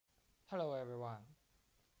Hello everyone.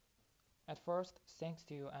 At first, thanks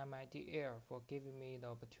to MIDL for giving me the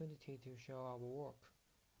opportunity to show our work,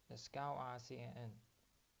 the Skull-RCNN.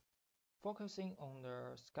 Focusing on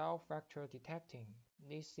the skull fracture detecting,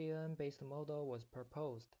 this Xian-based model was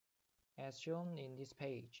proposed. As shown in this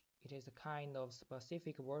page, it is a kind of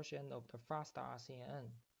specific version of the fast RCNN.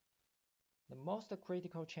 The most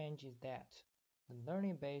critical change is that the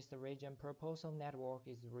learning-based region proposal network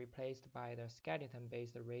is replaced by the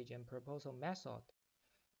skeleton-based region proposal method,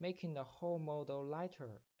 making the whole model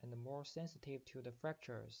lighter and more sensitive to the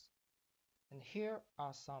fractures. And here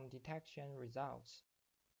are some detection results.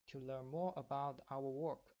 To learn more about our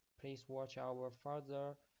work, please watch our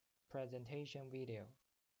further presentation video.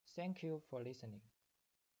 Thank you for listening.